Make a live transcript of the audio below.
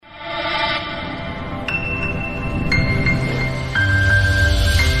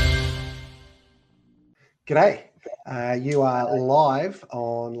G'day. You are live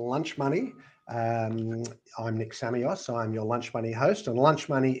on Lunch Money. I'm Nick Samios. I'm your Lunch Money host, and Lunch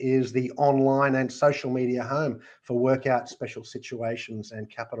Money is the online and social media home for workout special situations and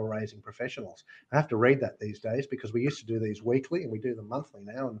capital raising professionals. I have to read that these days because we used to do these weekly and we do them monthly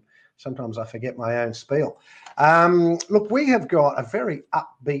now, and sometimes I forget my own spiel. Look, we have got a very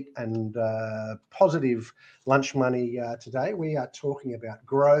upbeat and positive Lunch Money today. We are talking about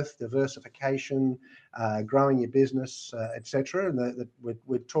growth, diversification, growing your business, etc. And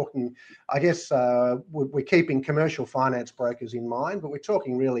we're talking, I guess, we're keeping commercial finance brokers in mind, but we're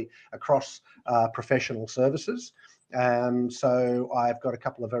talking really across professional services. So I've got a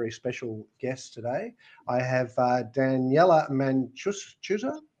couple of very special guests today. I have Daniella Mancuso,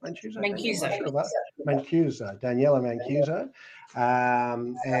 Daniella Mancuso,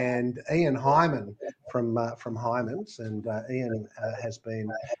 and Ian Hyman from Hymans, and Ian has been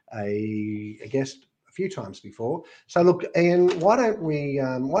a guest a few times before. So look, Ian, why don't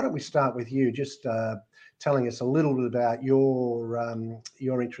we start with you, just telling us a little bit about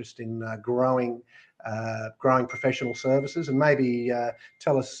your interest in growing professional services, and maybe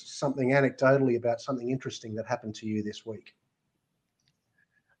tell us something anecdotally about something interesting that happened to you this week.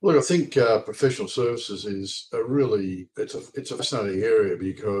 Look, I think professional services is it's a fascinating area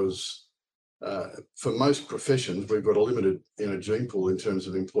because for most professions we've got a limited gene pool in terms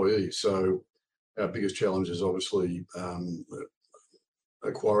of employees. So our biggest challenge is obviously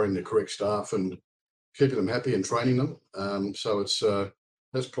acquiring the correct staff and keeping them happy and training them. So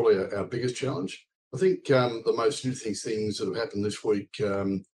that's probably our biggest challenge. I think the most interesting things that have happened this week,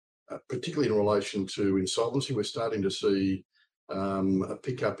 particularly in relation to insolvency, we're starting to see a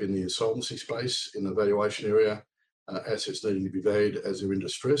pickup in the insolvency space in the valuation area, assets needing to be valued as they're in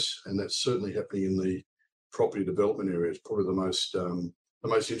distress, and that's certainly happening in the property development area. It's probably the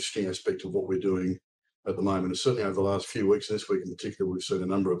most interesting aspect of what we're doing at the moment. And certainly over the last few weeks, and this week in particular, we've seen a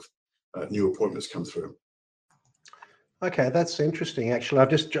number of new appointments come through. Okay, that's interesting. Actually, I've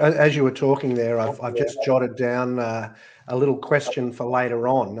just, as you were talking there, I've just jotted down a little question for later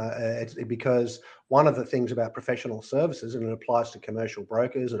on, because one of the things about professional services, and it applies to commercial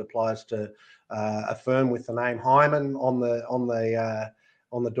brokers, it applies to a firm with the name Hyman on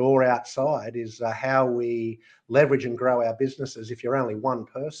the door outside, is how we leverage and grow our businesses if you're only one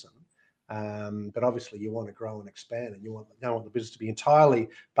person. But obviously you want to grow and expand, and you don't want the business to be entirely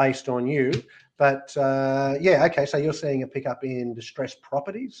based on you. But yeah, okay, so you're seeing a pickup in distressed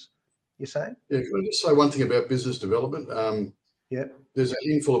properties, you're saying? Yeah, can I just say one thing about business development? Yeah. There's a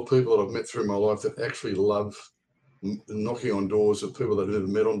handful of people that I've met through my life that actually love knocking on doors of people that I've never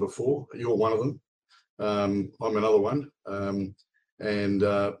met on before. You're one of them. I'm another one. And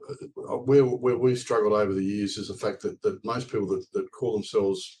where we've struggled over the years is the fact that most people that call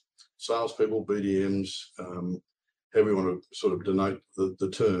themselves salespeople, BDMs, however you want to sort of denote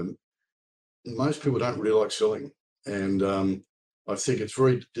the term, most people don't really like selling. And I think it's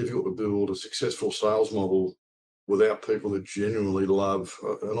very difficult to build a successful sales model without people that genuinely love,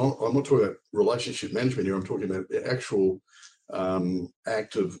 and I'm not talking about relationship management here, I'm talking about the actual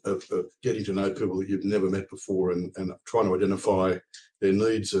act of getting to know people that you've never met before, and trying to identify their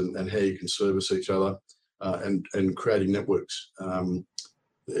needs and how you can service each other, and creating networks.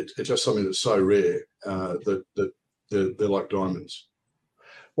 It's just something that's so rare that they're like diamonds.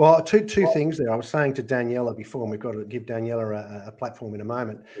 Well, two things there. I was saying to Daniella before, and we've got to give Daniella a platform in a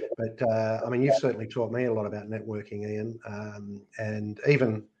moment, but I mean, you've certainly taught me a lot about networking, Ian, and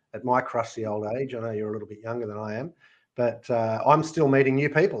even at my crusty old age, I know you're a little bit younger than I am, but I'm still meeting new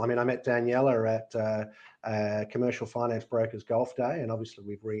people. I mean, I met Daniella at Commercial Finance Brokers Golf Day, and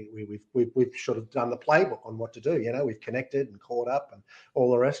obviously we've sort of done the playbook on what to do. You know, we've connected and caught up and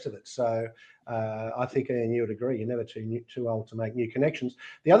all the rest of it. So I think, Ian, you would agree, you're never too old to make new connections.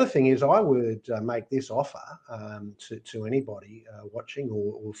 The other thing is, I would make this offer to anybody watching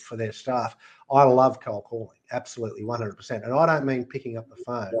or for their staff. I love cold calling, absolutely 100%, and I don't mean picking up the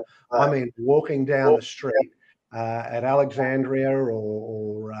phone. I mean walking down the street at Alexandria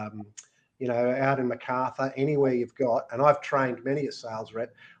or you know, out in Macarthur, anywhere you've got, and I've trained many a sales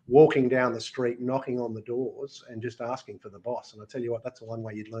rep, walking down the street, knocking on the doors and just asking for the boss. And I tell you what, that's the one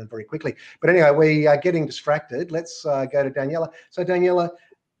way you'd learn very quickly. But anyway, we are getting distracted. Let's go to Daniella. So Daniella,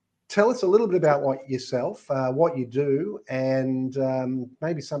 tell us a little bit about what you do, and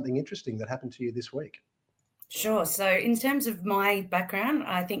maybe something interesting that happened to you this week. Sure. So in terms of my background,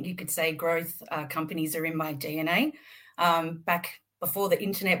 I think you could say growth companies are in my DNA. Back before the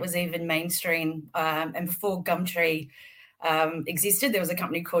internet was even mainstream, and before Gumtree existed, there was a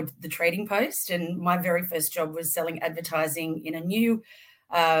company called The Trading Post, and my very first job was selling advertising in a new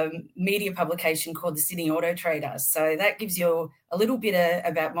media publication called the Sydney Auto Trader. So that gives you a little bit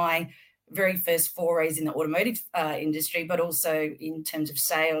about my very first forays in the automotive industry, but also in terms of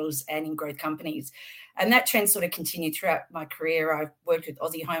sales and in growth companies. And that trend sort of continued throughout my career. I worked with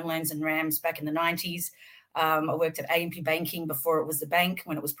Aussie Home Loans and Rams back in the 90s. I worked at A&P Banking before it was the bank,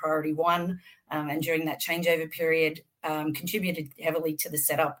 when it was Priority One. And during that changeover period, contributed heavily to the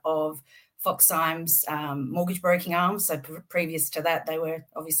setup of Fox Hymans mortgage broking arm. So previous to that, they were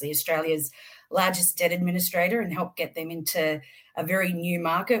obviously Australia's largest debt administrator, and helped get them into a very new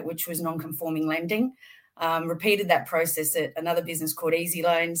market, which was non-conforming lending. Repeated that process at another business called Easy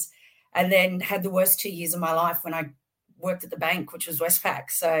Loans, and then had the worst 2 years of my life when I worked at the bank, which was Westpac.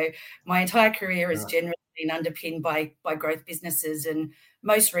 So my entire career has generally been underpinned by growth businesses, and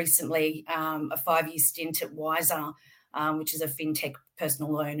most recently a 5-year stint at Wiser, which is a fintech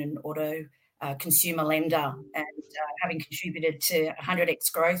personal loan and auto consumer lender. And having contributed to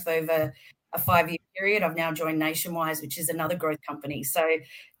 100x growth over a 5-year period, I've now joined Nationwise, which is another growth company. So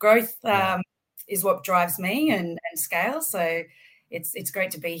growth is what drives me, and scale. So it's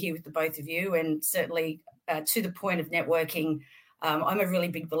great to be here with the both of you, and certainly to the point of networking. I'm a really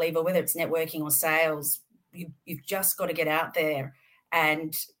big believer, whether it's networking or sales, you've just got to get out there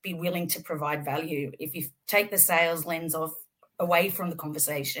and be willing to provide value. If you take the sales lens away from the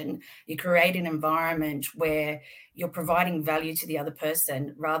conversation, you create an environment where you're providing value to the other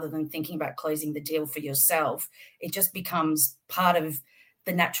person rather than thinking about closing the deal for yourself. It just becomes part of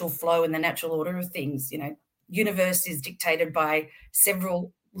the natural flow and the natural order of things. You know, universe is dictated by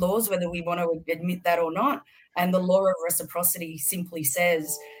several laws, whether we want to admit that or not. And the law of reciprocity simply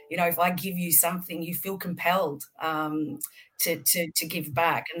says, you know, if I give you something, you feel compelled to give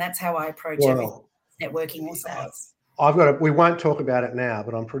back. And that's how I approach everything, networking or sales. We won't talk about it now,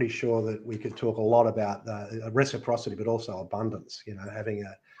 but I'm pretty sure that we could talk a lot about reciprocity, but also abundance, you know, having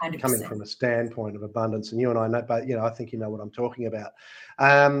 100%. Coming from a standpoint of abundance. And you and I know, but, you know, I think you know what I'm talking about.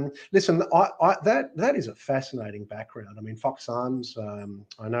 Listen, that is a fascinating background. I mean, Fox Hymans,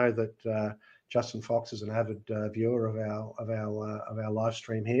 I know that Justin Fox is an avid viewer of our live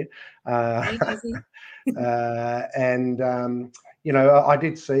stream here. You know, I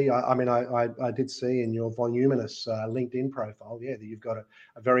did see. I did see in your voluminous LinkedIn profile, that you've got a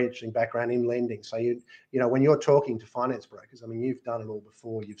very interesting background in lending. So you know, when you're talking to finance brokers, I mean, you've done it all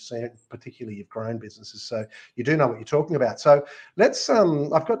before. You've seen it, particularly you've grown businesses, so you do know what you're talking about. So let's.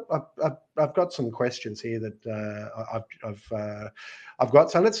 I've got some questions here that I've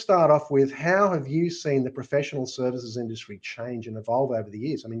got. So let's start off with, how have you seen the professional services industry change and evolve over the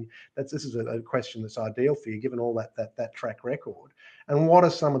years? I mean, this is a question that's ideal for you, given all that track record. And what are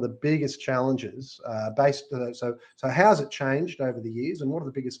some of the biggest challenges so how has it changed over the years, and what are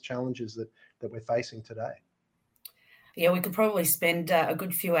the biggest challenges that we're facing today? Yeah, we could probably spend a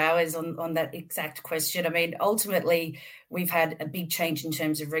good few hours on that exact question. I mean, ultimately, we've had a big change in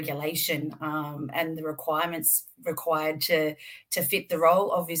terms of regulation and the requirements required to fit the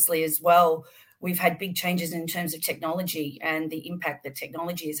role, obviously, as well. We've had big changes in terms of technology and the impact that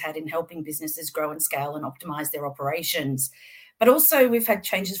technology has had in helping businesses grow and scale and optimize their operations. But also we've had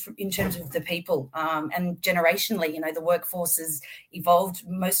changes in terms of the people and generationally. You know, the workforce has evolved.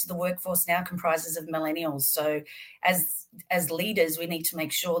 Most of the workforce now comprises of millennials. So as leaders, we need to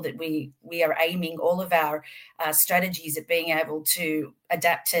make sure that we are aiming all of our strategies at being able to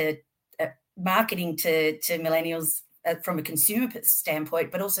adapt to marketing to millennials from a consumer standpoint,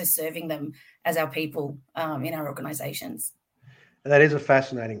 but also serving them as our people in our organisations. That is a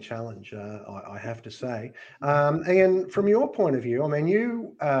fascinating challenge, I have to say. And from your point of view, I mean,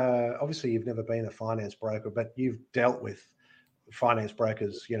 you obviously you've never been a finance broker, but you've dealt with finance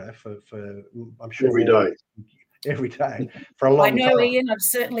brokers, you know, for I'm sure every day for a long time. I know, Ian, I've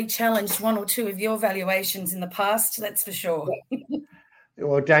certainly challenged one or two of your valuations in the past, that's for sure.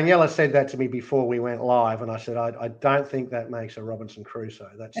 Well, Daniella said that to me before we went live, and I said, I don't think that makes a Robinson Crusoe.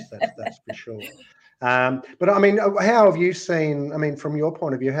 That's for sure. But I mean, how have you seen, I mean, from your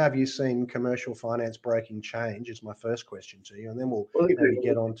point of view, how have you seen commercial finance broking change is my first question to you, and then we'll maybe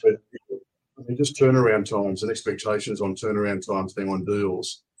get on to just turnaround times and expectations on turnaround times being on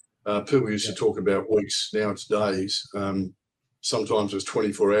deals. People used to talk about weeks, now it's days. Sometimes it's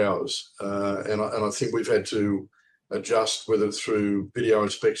 24 hours. And I think we've had to adjust, whether through video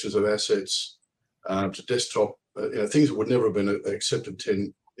inspections of assets to desktop, things that would never have been accepted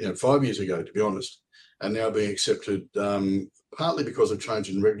 5 years ago, to be honest, and now being accepted partly because of change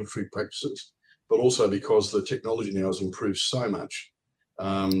in regulatory practices, but also because the technology now has improved so much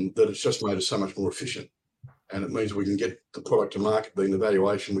that it's just made us so much more efficient. And it means we can get the product to market, being the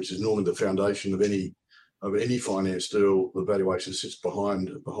valuation, which is normally the foundation of any of any finance deal, the valuation sits behind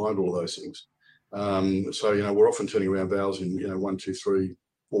all those things. So, we're often turning around vals in, 1, 2, 3,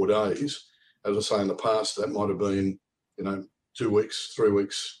 4 days. As I say, in the past, that might have been, 2 weeks, 3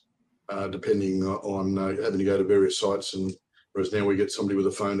 weeks, depending on having to go to various sites. And whereas now we get somebody with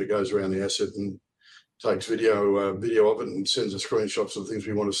a phone that goes around the asset and takes video of it and sends us screenshots of the things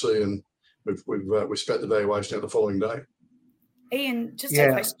we want to see, and we spat the valuation out the following day. Ian, just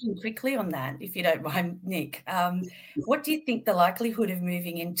a question quickly on that, if you don't mind, Nick. What do you think the likelihood of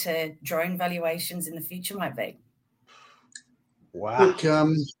moving into drone valuations in the future might be? Wow. Look,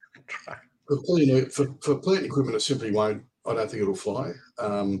 for plant equipment, it simply won't. I don't think it'll fly.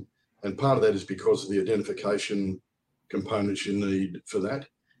 And part of that is because of the identification components you need for that.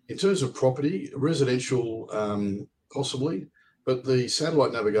 In terms of property, residential, possibly, but the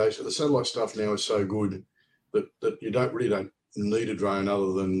satellite navigation, the satellite stuff now is so good that you don't need a drone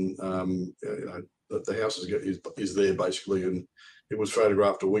other than that the house is there basically, and it was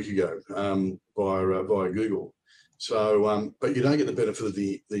photographed a week ago via Google. So, but you don't get the benefit of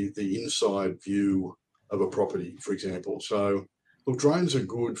the inside view of a property, for example. So, look, drones are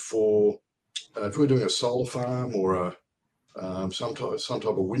good for if we're doing a solar farm or some type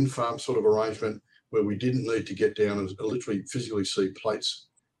of wind farm sort of arrangement where we didn't need to get down and literally physically see plates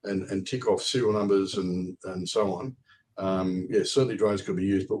and tick off serial numbers and so on. Certainly drones could be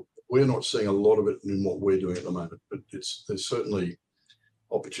used, but we're not seeing a lot of it in what we're doing at the moment. But there's certainly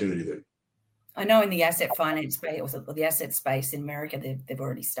opportunity there. I know in the asset finance space, or the asset space in America, they've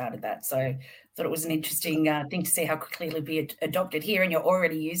already started that. So I thought it was an interesting thing to see how quickly it'll be adopted here, and you're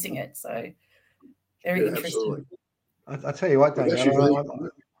already using it. So very interesting. Absolutely. I tell you what,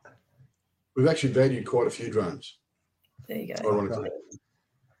 Danielle, we've actually valued quite a few drones. There you go. Ironically.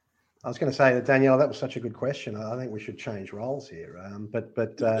 I was going to say that, Danielle, that was such a good question. I think we should change roles here. But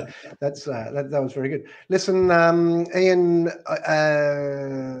that was very good. Listen, Ian,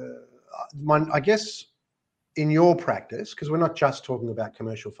 I guess in your practice, because we're not just talking about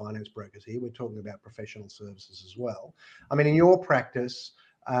commercial finance brokers here, we're talking about professional services as well. I mean, in your practice,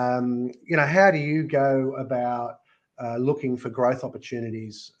 how do you go about looking for growth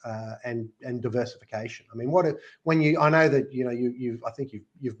opportunities and diversification? I mean, I know that I think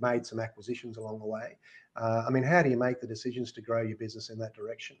you've made some acquisitions along the way. I mean, how do you make the decisions to grow your business in that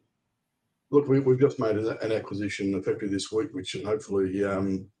direction? Look, we've just made an acquisition effective this week, which should hopefully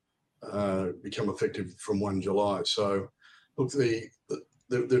become effective from 1 July. So, look,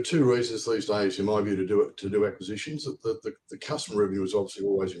 there are two reasons these days, in my view, to do acquisitions. The customer revenue is obviously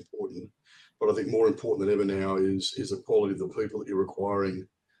always important, but I think more important than ever now is the quality of the people that you're acquiring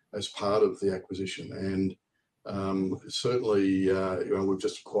as part of the acquisition. And certainly, we've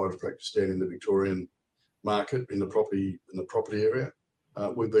just acquired a practice down in the Victorian market in the property area.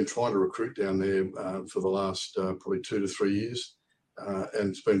 We've been trying to recruit down there for the last probably 2 to 3 years, and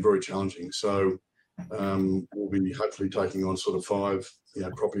it's been very challenging. So we'll be hopefully taking on sort of 5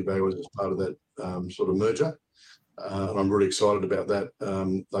 property valuers as part of that sort of merger. And I'm really excited about that.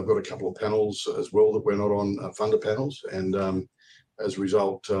 They've got a couple of panels as well that we're not on, funder panels, and as a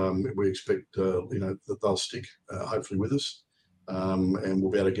result, we expect that they'll stick hopefully with us, and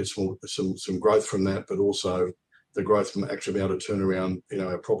we'll be able to get some growth from that, but also the growth from actually be able to turn around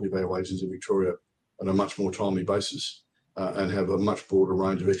our property valuations in Victoria on a much more timely basis, and have a much broader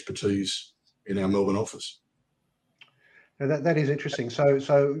range of expertise in our Melbourne office. Now that is interesting. So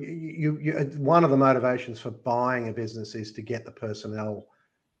you one of the motivations for buying a business is to get the personnel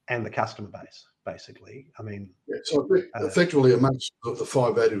and the customer base, basically. I mean, so effectively, amongst the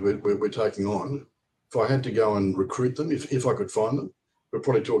 5 values we're taking on, if I had to go and recruit them, if I could find them, we're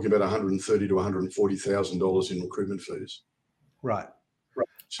probably talking about $130,000 to $140,000 in recruitment fees. Right.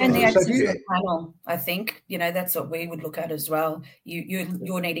 So, and the access to the panel, I think, that's what we would look at as well.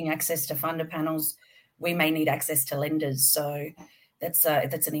 You're needing access to funder panels. We may need access to lenders. So that's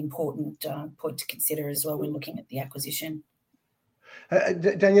an important point to consider as well when looking at the acquisition.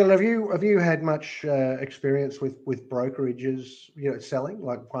 Danielle, have you had much experience with brokerages, selling,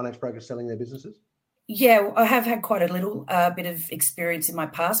 like finance brokers selling their businesses? Yeah, I have had quite a little bit of experience in my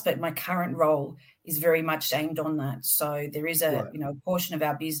past, but my current role is very much aimed on that. So there is a portion of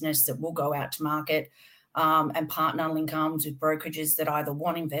our business that will go out to market and partner link arms with brokerages that either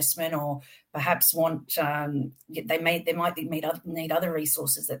want investment or perhaps want they might need other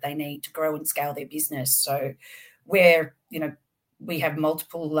resources that they need to grow and scale their business. So where we have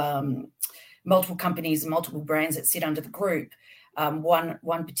multiple companies and multiple brands that sit under the group.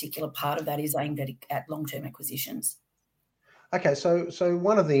 One particular part of that is aimed at long-term acquisitions. Okay, so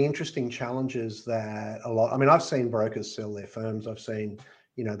one of the interesting challenges that I've seen brokers sell their firms. I've seen,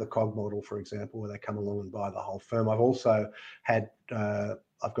 you know, the cog model, for example, where they come along and buy the whole firm. I've also had,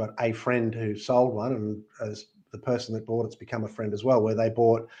 I've got a friend who sold one, and as the person that bought it's become a friend as well, where they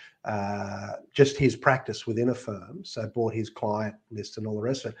bought just his practice within a firm. So bought his client list and all the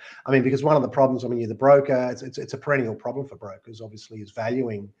rest of it. I mean, because one of the problems, I mean, you're the broker, it's a perennial problem for brokers, obviously, is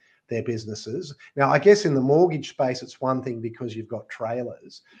valuing their businesses. Now, I guess in the mortgage space, it's one thing because you've got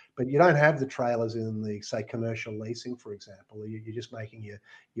trailers, but you don't have the trailers in the, say, commercial leasing, for example. You're just making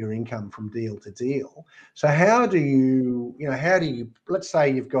your income from deal to deal. So how do you, let's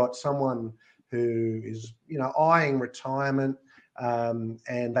say you've got someone who is, eyeing retirement,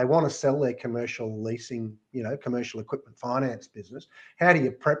 and they want to sell their commercial leasing, commercial equipment finance business. How do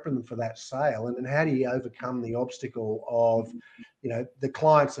you prep them for that sale? And then how do you overcome the obstacle of, the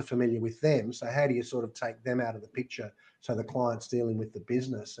clients are familiar with them. So how do you sort of take them out of the picture so the client's dealing with the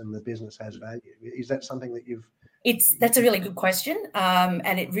business and the business has value? Is that something that you've... That's a really good question.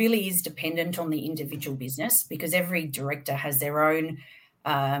 And it really is dependent on the individual business, because every director has their own,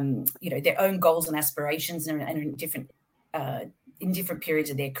 their own goals and aspirations and in different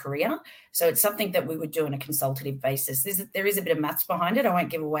periods of their career. So it's something that we would do on a consultative basis. There is a bit of maths behind it. I won't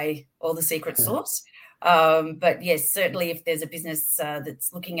give away all the secret sauce. But yes, certainly if there's a business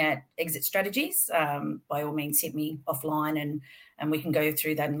that's looking at exit strategies, by all means, hit me offline and we can go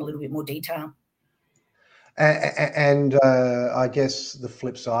through that in a little bit more detail. And I guess the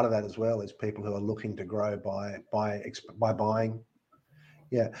flip side of that as well is people who are looking to grow by buying.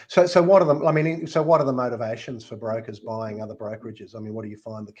 Yeah. So what are the motivations for brokers buying other brokerages? I mean, what do you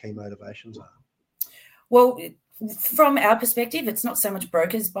find the key motivations are? Well, from our perspective, it's not so much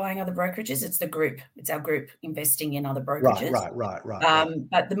brokers buying other brokerages, it's the group. It's our group investing in other brokerages. Right.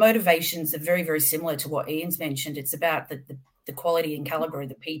 But the motivations are very, very similar to what Ian's mentioned. It's about the quality and caliber of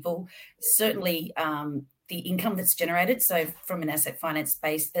the people. Certainly the income that's generated. So from an asset finance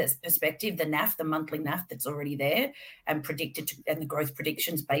perspective, the NAF, the monthly NAF that's already there and predicted and the growth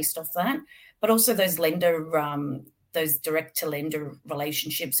predictions based off that, but also those those direct to lender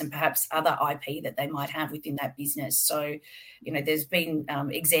relationships and perhaps other IP that they might have within that business. So, there's been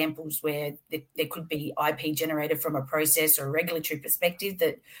examples where there could be IP generated from a process or a regulatory perspective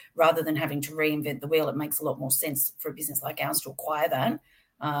that rather than having to reinvent the wheel, it makes a lot more sense for a business like ours to acquire that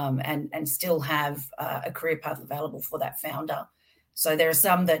and still have a career path available for that founder. So there are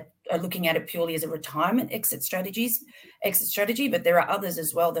some that are looking at it purely as a retirement exit strategy, but there are others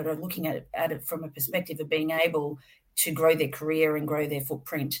as well that are looking at it from a perspective of being able to grow their career and grow their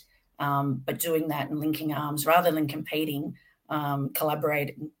footprint, but doing that and linking arms rather than competing,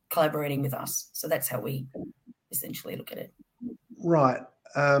 collaborating with us. So that's how we essentially look at it. Right.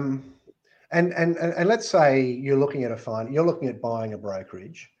 And let's say you're looking at buying a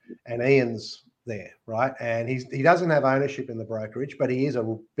brokerage, and Ian's there, right? And he doesn't have ownership in the brokerage, but he is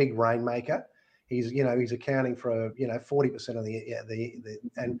a big rainmaker. He's accounting for 40% of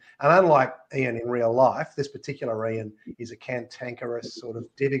and unlike Ian in real life, this particular Ian is a cantankerous, sort of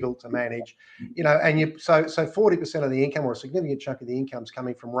difficult to manage, so 40% of the income, or a significant chunk of the income, is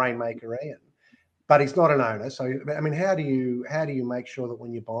coming from rainmaker Ian, but he's not an owner. So I mean, how do you make sure that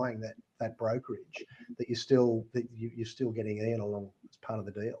when you're buying that brokerage that you're still getting Ian along as part of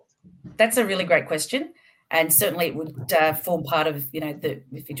the deal? That's a really great question. And certainly it would form part of,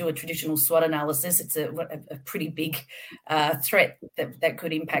 if you do a traditional SWOT analysis, it's a pretty big threat that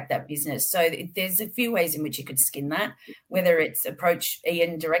could impact that business. So there's a few ways in which you could skin that, whether it's approach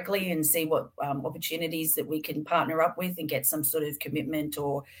Ian directly and see what opportunities that we can partner up with and get some sort of commitment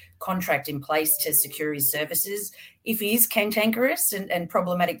or contract in place to secure his services. If he is cantankerous and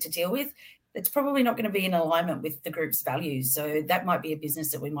problematic to deal with, it's probably not going to be in alignment with the group's values. So that might be a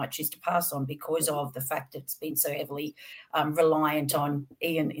business that we might choose to pass on because of the fact that it's been so heavily reliant on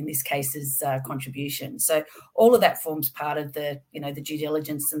Ian, in this case's contribution. So all of that forms part of the due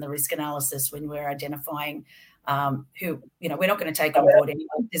diligence and the risk analysis when we're identifying who, we're not going to take on board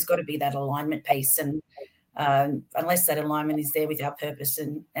anyone. There's got to be that alignment piece. And unless that alignment is there with our purpose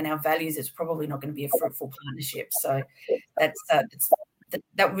and our values, it's probably not going to be a fruitful partnership. So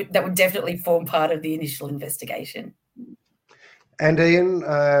that would definitely form part of the initial investigation. And Ian,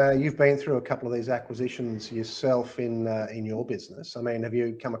 you've been through a couple of these acquisitions yourself in your business. I mean, have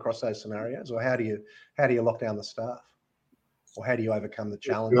you come across those scenarios, or how do you lock down the staff, or how do you overcome the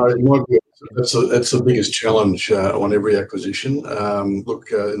challenge? That's the biggest challenge on every acquisition. Look,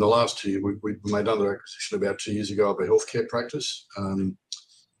 in the last 2 years, we made another acquisition about 2 years ago of a healthcare practice,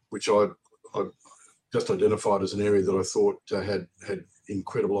 which I just identified as an area that I thought had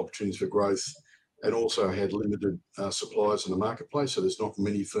incredible opportunities for growth, and also had limited suppliers in the marketplace. So there's not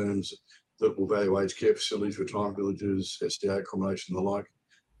many firms that will value aged care facilities, retirement villages, SDA accommodation, and the like.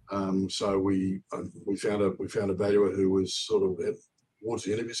 So we found a valuer who was sort of towards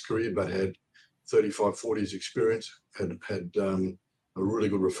the end of his career, but had 35, 40 years experience, had a really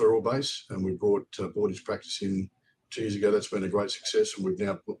good referral base, and we brought his practice in 2 years ago. That's been a great success, and we've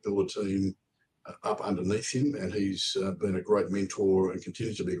now built a team up underneath him, and he's been a great mentor and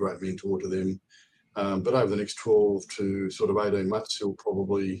continues to be a great mentor to them. But over the next 12 to sort of 18 months, he'll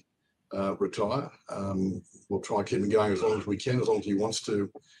probably retire. We'll try and keep him going as long as we can, as long as he wants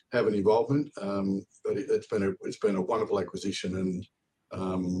to have an involvement. But it's been a wonderful acquisition, and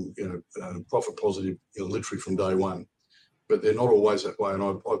profit positive, literally from day one. But they're not always that way. And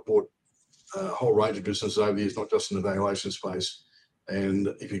I've bought a whole range of businesses over the years, not just in the valuation space. And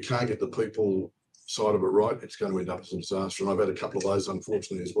if you can't get the people side of it right, it's going to end up as a disaster. And I've had a couple of those,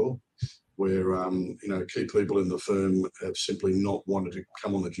 unfortunately, as well, where key people in the firm have simply not wanted to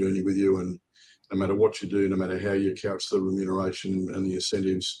come on the journey with you. And no matter what you do, no matter how you couch the remuneration and the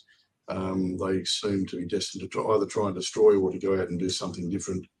incentives, they seem to be destined to either try and destroy or to go out and do something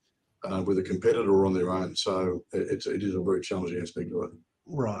different with a competitor or on their own. So it is a very challenging aspect of it.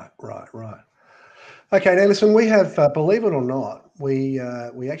 Right. Okay, now listen, we have, believe it or not, we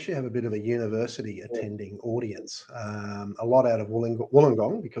actually have a bit of a university attending audience, a lot out of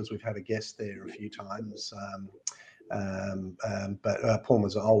Wollongong, because we've had a guest there a few times, but Paul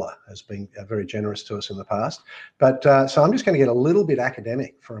Mazzola has been very generous to us in the past. But so I'm just going to get a little bit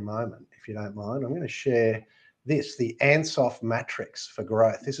academic for a moment, if you don't mind. I'm going to share this, the Ansoff matrix for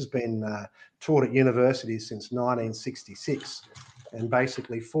growth. This has been taught at universities since 1966. And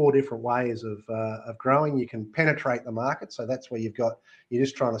basically 4 different ways of growing. You can penetrate the market, so that's where you're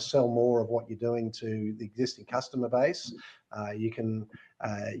just trying to sell more of what you're doing to the existing customer base. You can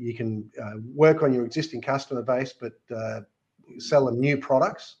work on your existing customer base, but sell them new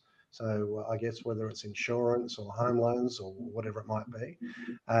products. So I guess whether it's insurance or home loans or whatever it might be,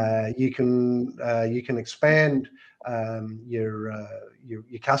 you can expand your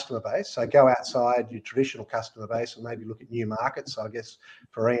customer base. So go outside your traditional customer base and maybe look at new markets. So I guess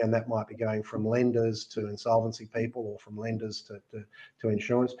for Ian, that might be going from lenders to insolvency people, or from lenders to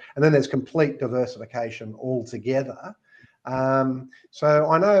insurance. And then there's complete diversification altogether. So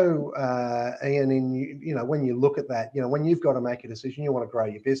I know, Ian, when you look at that, when you've got to make a decision, you want to grow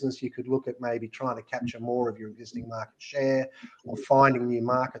your business, you could look at maybe trying to capture more of your existing market share, or finding new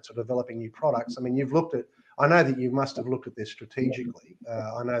markets, or developing new products. I mean, I know that you must have looked at this strategically.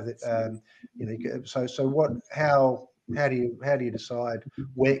 I know that, how do you decide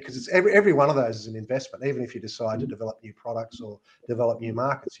where? Because it's every one of those is an investment. Even if you decide to develop new products or develop new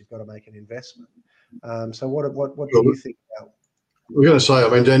markets, you've got to make an investment. So what do you think about? We're going to say, I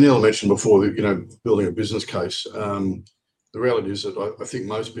mean, Daniella mentioned before that, building a business case. The reality is that I think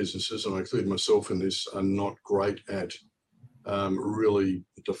most businesses, and I include myself in this, are not great at really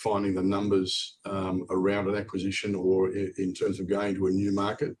defining the numbers around an acquisition, or in terms of going to a new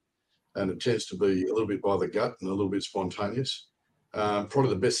market. And it tends to be a little bit by the gut and a little bit spontaneous. Probably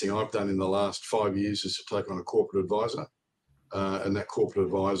the best thing I've done in the last 5 years is to take on a corporate advisor. And that corporate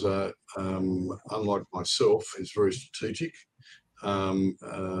advisor, unlike myself, is very strategic. I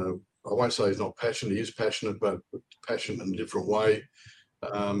won't say he's not passionate. He is passionate, but passionate in a different way.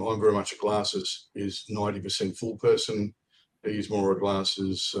 I'm very much a glasses is 90% full person. He's more a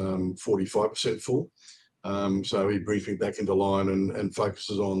glasses 45% full. So he brings me back into line and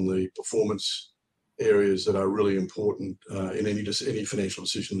focuses on the performance areas that are really important in any financial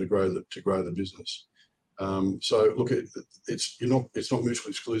decision to grow the business. So look, it's not mutually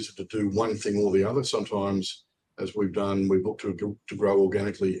exclusive to do one thing or the other. Sometimes, as we've done, we've looked to grow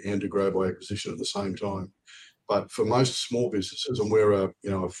organically and to grow by acquisition at the same time. But for most small businesses, and we're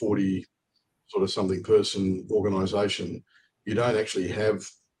a 40 sort of something person organisation, you don't actually have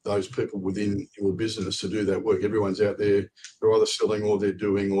those people within your business to do that work. Everyone's out there, they're either selling or they're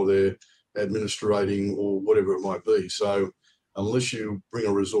doing or they're administrating or whatever it might be. So unless you bring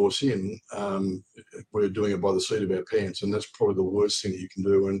a resource in, we're doing it by the seat of our pants, and that's probably the worst thing that you can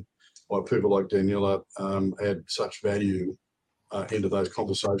do. And why people like Daniella add such value into those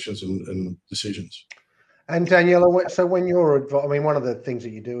conversations and decisions. And Daniella, so when you're, one of the things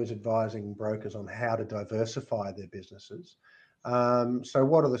that you do is advising brokers on how to diversify their businesses. So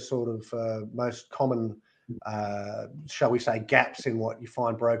what are the sort of most common, shall we say, gaps in what you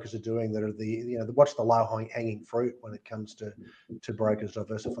find brokers are doing that are what's the low-hanging fruit when it comes to brokers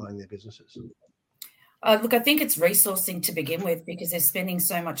diversifying their businesses? Look, I think it's resourcing to begin with, because they're spending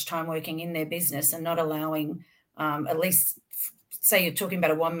so much time working in their business and not allowing, at least, say you're talking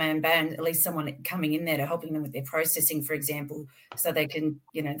about a one-man band, at least someone coming in there to helping them with their processing, for example, so they can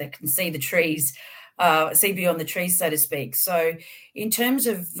see the trees. see beyond the trees, so to speak. So in terms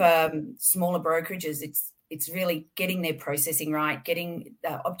of smaller brokerages, it's really getting their processing right, getting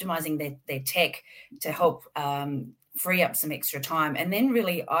optimizing their tech to help free up some extra time. And then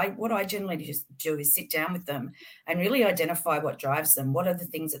really what I generally just do is sit down with them and really identify what drives them. What are the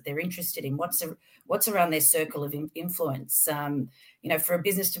things that they're interested in? What's around their circle of influence? For a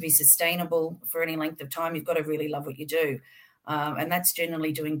business to be sustainable for any length of time, you've got to really love what you do. And that's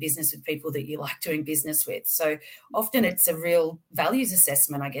generally doing business with people that you like doing business with. So often it's a real values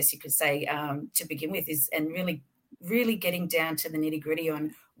assessment, I guess you could say, to begin with, and really getting down to the nitty-gritty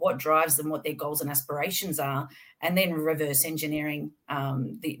on what drives them, what their goals and aspirations are, and then reverse engineering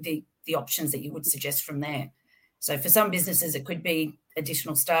the options that you would suggest from there. So for some businesses, it could be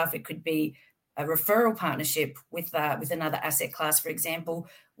additional staff, it could be a referral partnership with another asset class, for example,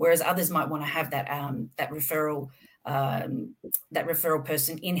 whereas others might want to have that referral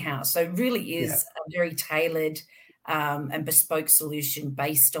person in-house. So it really is a very tailored and bespoke solution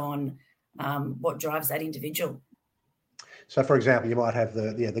based on what drives that individual. So, for example, you might have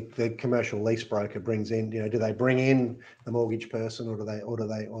the commercial lease broker brings in. Do they bring in the mortgage person, or do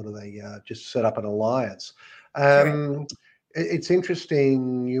they just set up an alliance? It's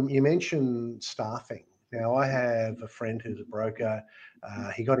interesting. You mentioned staffing. Now, I have a friend who's a broker.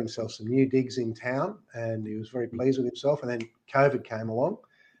 He got himself some new digs in town, and he was very pleased with himself. And then COVID came along,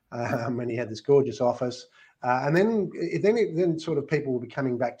 and he had this gorgeous office. And then sort of people will be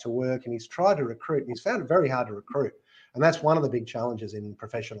coming back to work, and he's tried to recruit, and he's found it very hard to recruit. And that's one of the big challenges in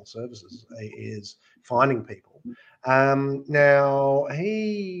professional services, is finding people. Now,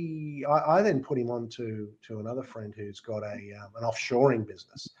 I then put him on to another friend who's got an offshoring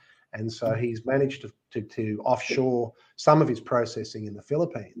business. And so he's managed to offshore some of his processing in the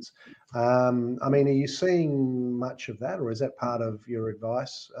Philippines. I mean, are you seeing much of that, or is that part of your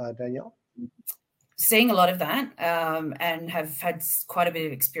advice, Danielle? Seeing a lot of that, and have had quite a bit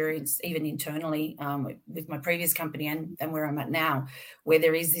of experience even internally with my previous company and where I'm at now, where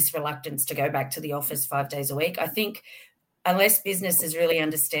there is this reluctance to go back to the office 5 days a week. I think unless businesses really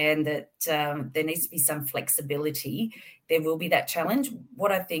understand that there needs to be some flexibility, there will be that challenge.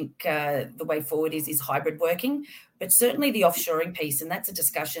 What I think the way forward is hybrid working, but certainly the offshoring piece, and that's a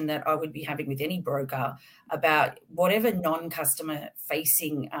discussion that I would be having with any broker about whatever non-customer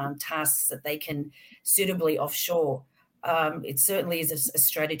facing tasks that they can suitably offshore. It certainly is a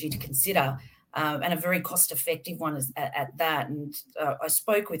strategy to consider, and a very cost-effective one at that. And I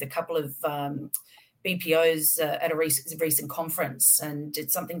spoke with a couple of BPOs at a recent conference, and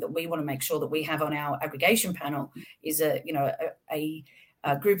it's something that we want to make sure that we have on our aggregation panel is a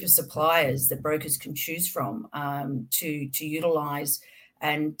group of suppliers that brokers can choose from to utilise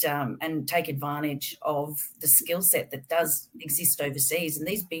and take advantage of the skill set that does exist overseas. And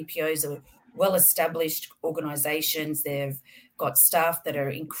these BPOs are well-established organisations. They've got staff that are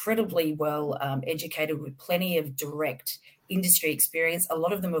incredibly well educated with plenty of direct industry experience. A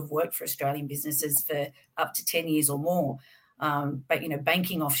lot of them have worked for Australian businesses for up to 10 years or more. But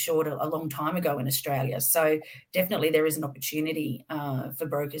banking offshore a long time ago in Australia. So definitely there is an opportunity for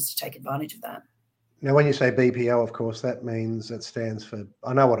brokers to take advantage of that. Now, when you say BPO, of course, that stands for,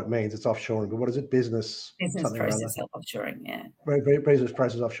 I know what it means, it's offshoring, but what is it? Business process offshoring, yeah. Business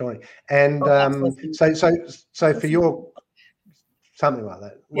process offshoring. And so for your, something like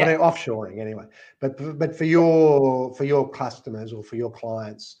that, they're offshoring anyway. But for your customers or for your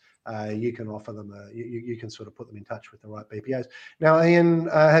clients, you can offer them you can sort of put them in touch with the right BPOs. Now, Ian,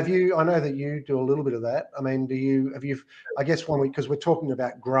 I know that you do a little bit of that. I mean, I guess because we're talking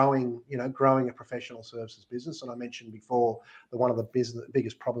about growing a professional services business, and I mentioned before that one of the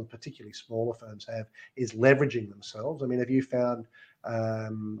biggest problems, particularly smaller firms have, is leveraging themselves. I mean, have you found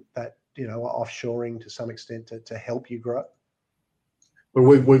that offshoring to some extent to help you grow? Well,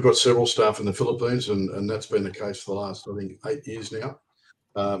 we've got several staff in the Philippines, and that's been the case for the last, I think, 8 years now.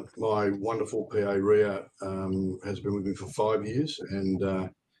 My wonderful PA, Ria, has been with me for 5 years, and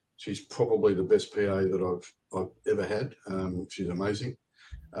she's probably the best PA that I've ever had. She's amazing.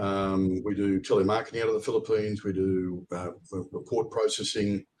 We do telemarketing out of the Philippines. We do report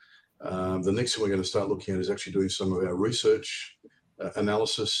processing. The next thing we're going to start looking at is actually doing some of our research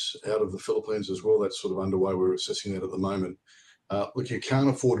analysis out of the Philippines as well. That's sort of underway. We're assessing that at the moment. Look, you can't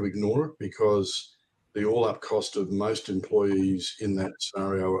afford to ignore it, because the all-up cost of most employees in that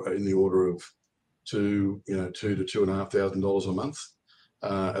scenario are in the order of $2,000 to $2,500 a month,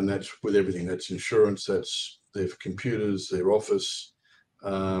 and that's with everything. That's insurance, that's their computers, their office,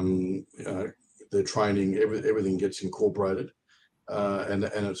 their training. Everything gets incorporated, and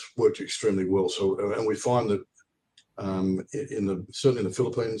it's worked extremely well. So, and we find that certainly in the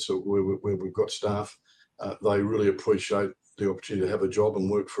Philippines, where we've got staff, they really appreciate the opportunity to have a job and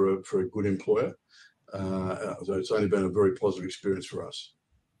work for a good employer. So it's only been a very positive experience for us.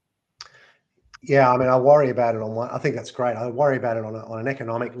 Yeah, I mean, I worry about it I think that's great. I worry about it on an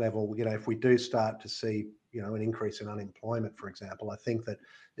economic level. If we do start to see, an increase in unemployment, for example, I think that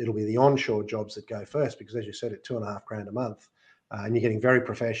it'll be the onshore jobs that go first, because as you said, at $2,500 a month, and you're getting very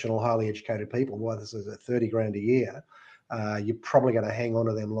professional, highly educated people. Well, this is at $30,000 a year. You're probably going to hang on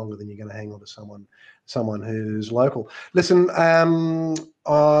to them longer than you're going to hang on to someone who's local. Listen,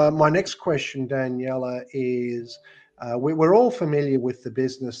 my next question, Daniella, is we're all familiar with the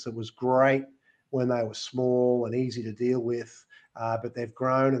business that was great when they were small and easy to deal with, but they've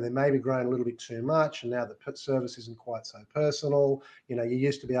grown, and they maybe grown a little bit too much, and now the service isn't quite so personal. You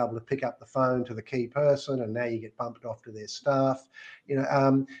used to be able to pick up the phone to the key person, and now you get bumped off to their staff.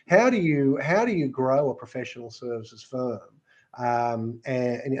 How do you grow a professional services firm,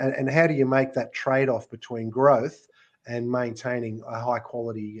 and how do you make that trade-off between growth and maintaining a high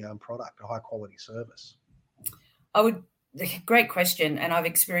quality product, a high quality service? Great question, and I've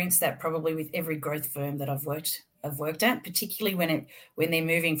experienced that probably with every growth firm that I've worked at, particularly when they're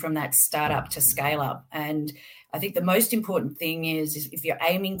moving from that startup to scale up. And I think the most important thing is if you're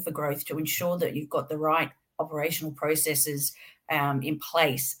aiming for growth, to ensure that you've got the right operational processes in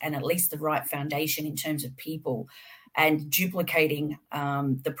place, and at least the right foundation in terms of people, and duplicating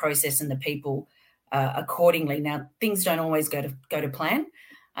the process and the people accordingly. Now, things don't always go to plan.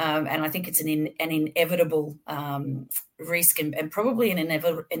 And I think it's an inevitable risk, and probably an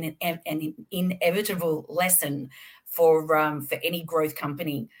inevitable lesson for any growth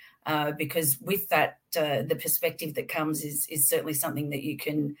company, because with that, the perspective that comes is certainly something that you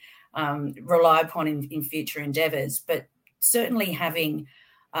can rely upon in future endeavours. But certainly having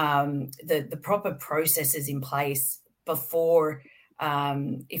the proper processes in place before,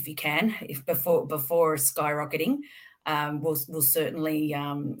 if you can, before skyrocketing. Will certainly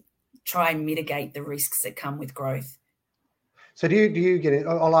try and mitigate the risks that come with growth. So do you get?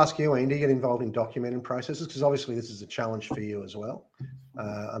 I'll ask you, Ian. Do you get involved in documenting processes? Because obviously this is a challenge for you as well.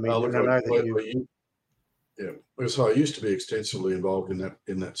 I mean, I know that you. Yeah, so I used to be extensively involved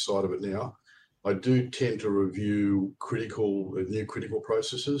in that side of it. Now, I do tend to review new critical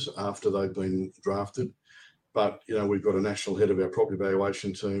processes after they've been drafted. But we've got a national head of our property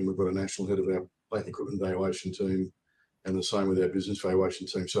valuation team. We've got a national head of our plant equipment valuation team, and the same with our business valuation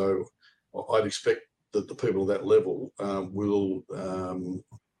team. So I'd expect that the people at that level will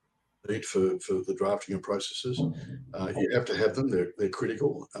need for the drafting of processes. You have to have them. They're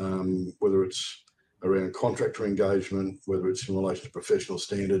critical, whether it's around contractor engagement, whether it's in relation to professional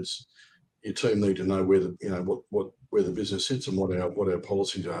standards. Your team need to know where the business sits and what our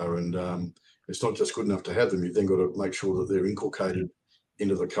policies are. And it's not just good enough to have them. You've then got to make sure that they're inculcated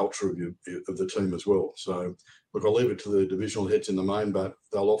into the culture of the team as well. So look, I'll leave it to the divisional heads in the main, but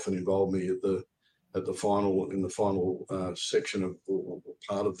they'll often involve me in the final section of or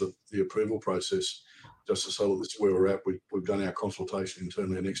part of the approval process, just to say, look, this is where we're at. We've done our consultation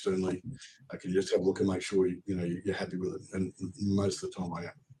internally and externally. I can just have a look and make sure you're happy with it, and most of the time I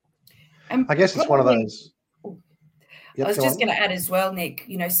am. I guess it's one of those. Yep, I was just going to add as well, Nick.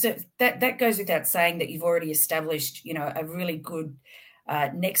 So that goes without saying that you've already established, a really good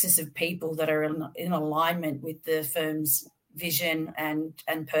nexus of people that are in alignment with the firm's vision and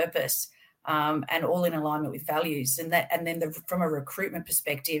purpose, and all in alignment with values. And then from a recruitment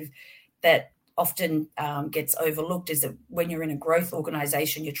perspective, that often gets overlooked is that when you're in a growth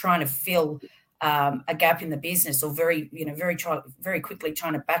organisation, you're trying to fill a gap in the business, or very quickly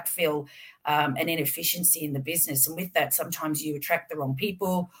trying to backfill an inefficiency in the business. And with that, sometimes you attract the wrong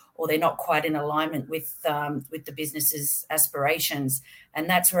people, or they're not quite in alignment with the business's aspirations. And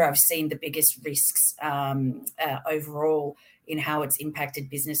that's where I've seen the biggest risks overall in how it's impacted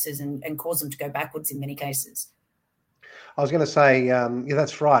businesses and caused them to go backwards in many cases. I was going to say, yeah,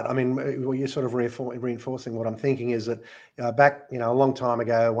 that's right. I mean, you're sort of reinforcing what I'm thinking is that back, a long time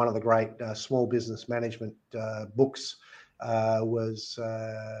ago, one of the great small business management books was,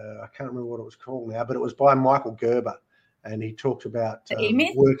 I can't remember what it was called now, but it was by Michael Gerber, and he talked about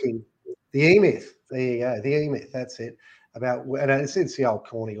working the E-Myth. There you go, the E-Myth. That's it. And it's the old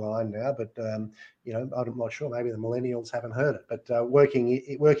corny line now, but I'm not sure. Maybe the millennials haven't heard it. But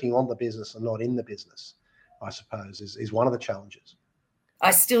working on the business and not in the business, I suppose, is one of the challenges.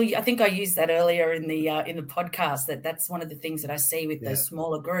 I think I used that earlier in the podcast. That's one of the things that I see with those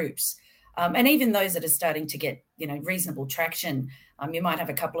smaller groups, and even those that are starting to get reasonable traction. You might have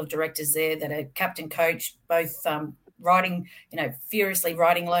a couple of directors there that are captain coach, both writing, furiously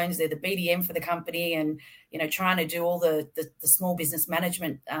writing loans. They're the BDM for the company, and trying to do all the small business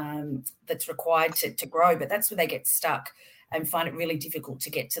management that's required to grow. But that's where they get stuck and find it really difficult to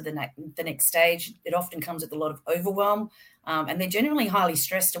get to the next stage. It often comes with a lot of overwhelm, and they're generally highly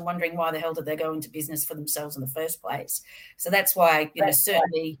stressed and wondering why the hell did they go into business for themselves in the first place. So that's why,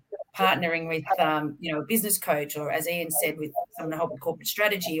 certainly partnering with, a business coach, or as Ian said, with someone to help with corporate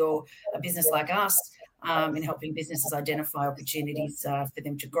strategy, or a business like us, in helping businesses identify opportunities for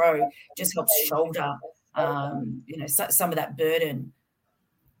them to grow, just helps shoulder, some of that burden.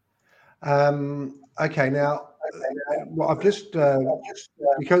 Okay, now, well, I've just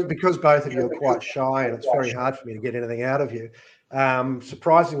because both of you are quite shy, and it's very hard for me to get anything out of you.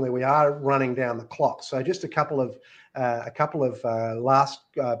 Surprisingly, we are running down the clock. So just a couple of last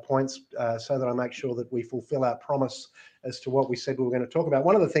points, so that I make sure that we fulfil our promise as to what we said we were going to talk about.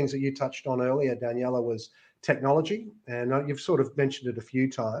 One of the things that you touched on earlier, Daniella, was technology, and you've sort of mentioned it a few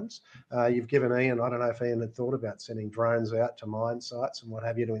times. You've given Ian, I don't know if Ian had thought about sending drones out to mine sites and what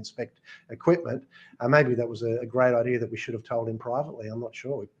have you to inspect equipment. Maybe that was a great idea that we should have told him privately. I'm not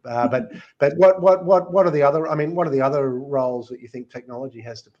sure. But what are the other? I mean, what are the other roles that you think technology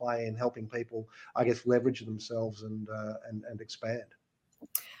has to play in helping people, I guess, leverage themselves and expand?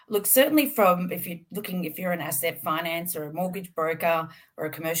 Look, certainly if you're an asset finance or a mortgage broker or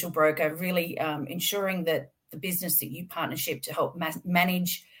a commercial broker, really ensuring that the business that you partnership to help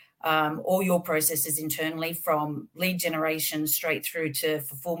manage all your processes internally, from lead generation straight through to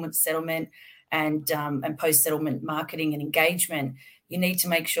fulfillment, settlement, and post-settlement marketing and engagement. You need to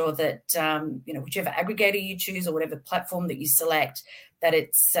make sure that, whichever aggregator you choose or whatever platform that you select, that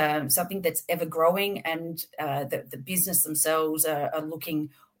it's something that's ever growing, and that the business themselves are looking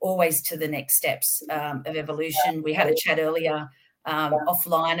always to the next steps of evolution. We had a chat earlier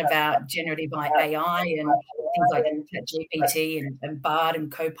offline about generative AI and things like ChatGPT and Bard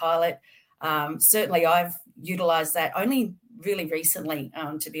and Copilot. Certainly I've utilized that only really recently,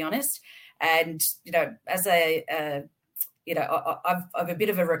 to be honest. And, as I'm a bit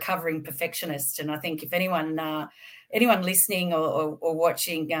of a recovering perfectionist, and I think if anyone listening or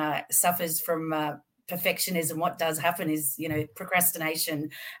watching suffers from perfectionism, what does happen is, procrastination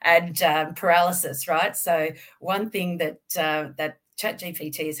and paralysis, right? So one thing that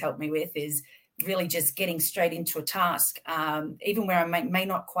ChatGPT has helped me with is really just getting straight into a task, even where I may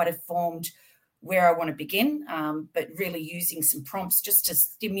not quite have formed where I want to begin, but really using some prompts just to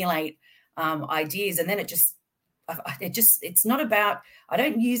stimulate ideas. And then it's not about, I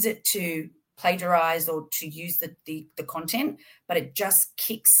don't use it to plagiarize or to use the content, but it just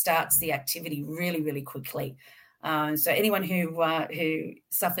kick-starts the activity really, really quickly. So anyone who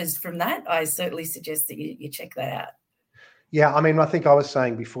suffers from that, I certainly suggest that you check that out. Yeah, I mean, I think I was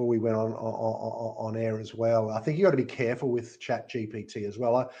saying before we went on air as well, I think you got to be careful with ChatGPT as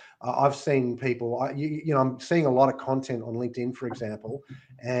well. I've seen people, I'm seeing a lot of content on LinkedIn, for example,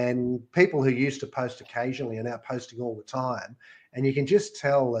 and people who used to post occasionally are now posting all the time. And you can just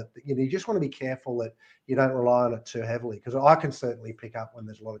tell that, you just want to be careful that you don't rely on it too heavily, because I can certainly pick up when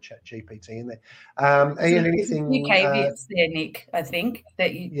there's a lot of ChatGPT in there. Ian, anything? There's a few caveats there, Nick, I think,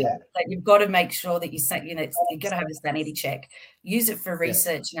 that you've got to make sure that you've got to have a sanity check. Use it for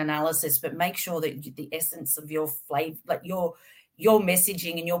research and analysis, but make sure that the essence of your flavor, like your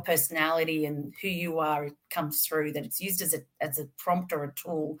messaging and your personality and who you are, comes through, that it's used as a prompt or a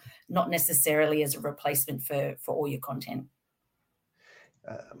tool, not necessarily as a replacement for all your content.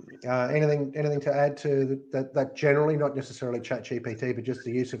 Anything to add to that generally, not necessarily ChatGPT, but just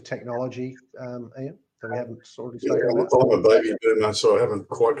the use of technology, Ian, that we haven't sort of spoken about? I'm a baby boomer, so I haven't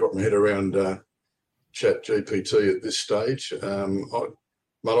quite got my head around ChatGPT at this stage.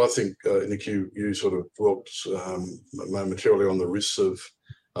 But I think, Nick, you sort of dwelt momentarily on the risks of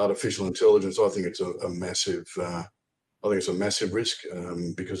artificial intelligence. I think it's a massive risk,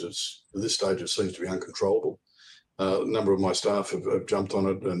 because at this stage it seems to be uncontrollable. A number of my staff have jumped on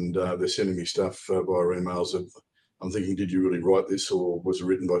it, and they're sending me stuff via emails. I'm thinking, did you really write this, or was it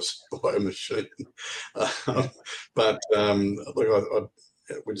written by a machine? But look,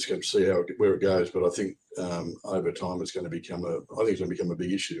 we're just going to see where it goes. But I think over time it's going to become a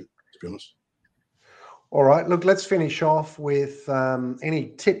big issue, to be honest. All right. Look, let's finish off with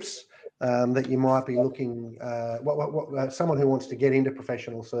any tips that you might be looking. Someone who wants to get into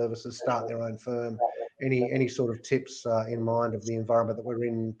professional services, start their own firm. Any sort of tips in mind of the environment that we're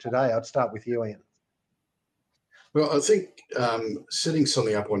in today? I'd start with you, Ian. Well, I think setting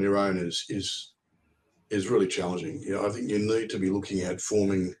something up on your own is really challenging. I think you need to be looking at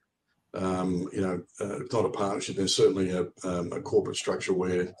forming, if not a partnership, then certainly a corporate structure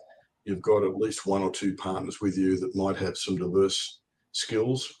where you've got at least one or two partners with you that might have some diverse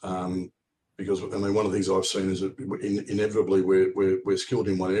skills. Because I mean, one of the things I've seen is that inevitably we're skilled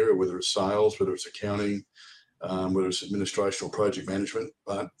in one area, whether it's sales, whether it's accounting, whether it's administration or project management,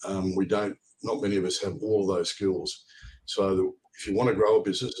 but not many of us have all of those skills. So if you want to grow a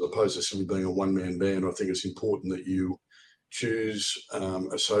business, as opposed to simply being a one-man band, I think it's important that you choose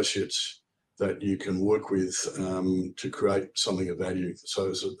associates that you can work with to create something of value.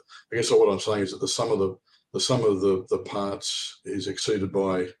 So I guess what I'm saying is that the sum of the parts is exceeded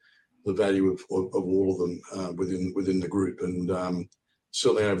by the value of all of them within the group. And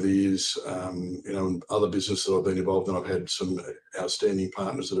certainly over the years, in other businesses that I've been involved in, I've had some outstanding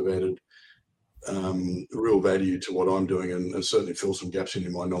partners that have added real value to what I'm doing, and certainly fill some gaps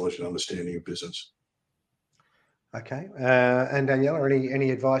in my knowledge and understanding of business. Okay. And Daniella, any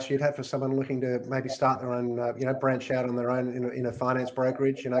advice you'd have for someone looking to maybe start their own, branch out on their own in a finance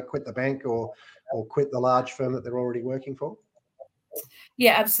brokerage, quit the bank or quit the large firm that they're already working for?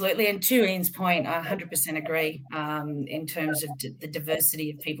 Yeah, absolutely. And to Ian's point, I 100% agree in terms of the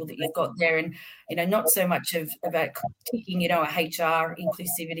diversity of people that you've got there. And, not so much about ticking, a HR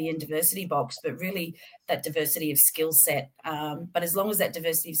inclusivity and diversity box, but really that diversity of skill set. But as long as that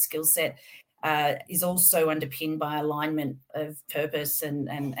diversity of skill set is also underpinned by alignment of purpose and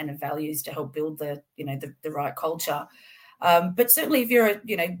of values to help build the right culture. But certainly if you're,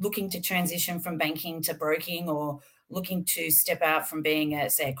 looking to transition from banking to broking, or looking to step out from being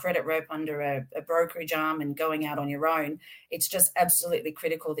a credit rep under a brokerage arm and going out on your own, it's just absolutely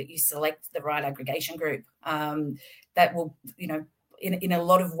critical that you select the right aggregation group. That will, in a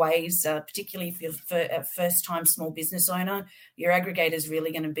lot of ways, particularly if you're a first-time small business owner, your aggregator is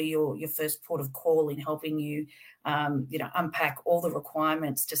really going to be your first port of call in helping you, unpack all the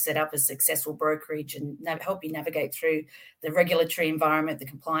requirements to set up a successful brokerage and help you navigate through the regulatory environment, the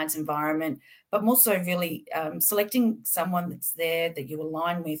compliance environment, but also really selecting someone that's there that you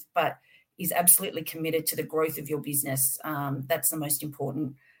align with, but is absolutely committed to the growth of your business. That's the most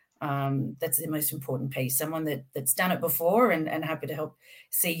important. That's the most important piece. Someone that's done it before and happy to help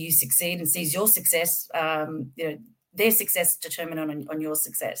see you succeed and sees your success, their success determined on your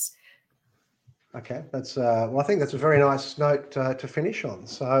success. Okay, that's I think that's a very nice note to finish on.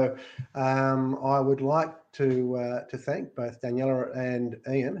 So I would like to thank both Daniella and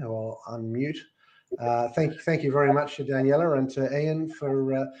Ian, who I'll unmute. Thank you very much to Daniella and to Ian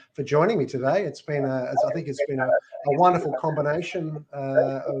for joining me today. I think it's been a wonderful combination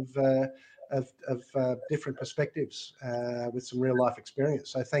of different perspectives with some real life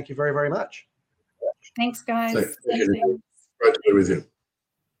experience. So thank you very, very much. Thanks, guys. Thank you. Great to be with you.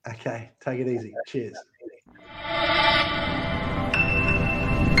 Okay, take it easy. Cheers.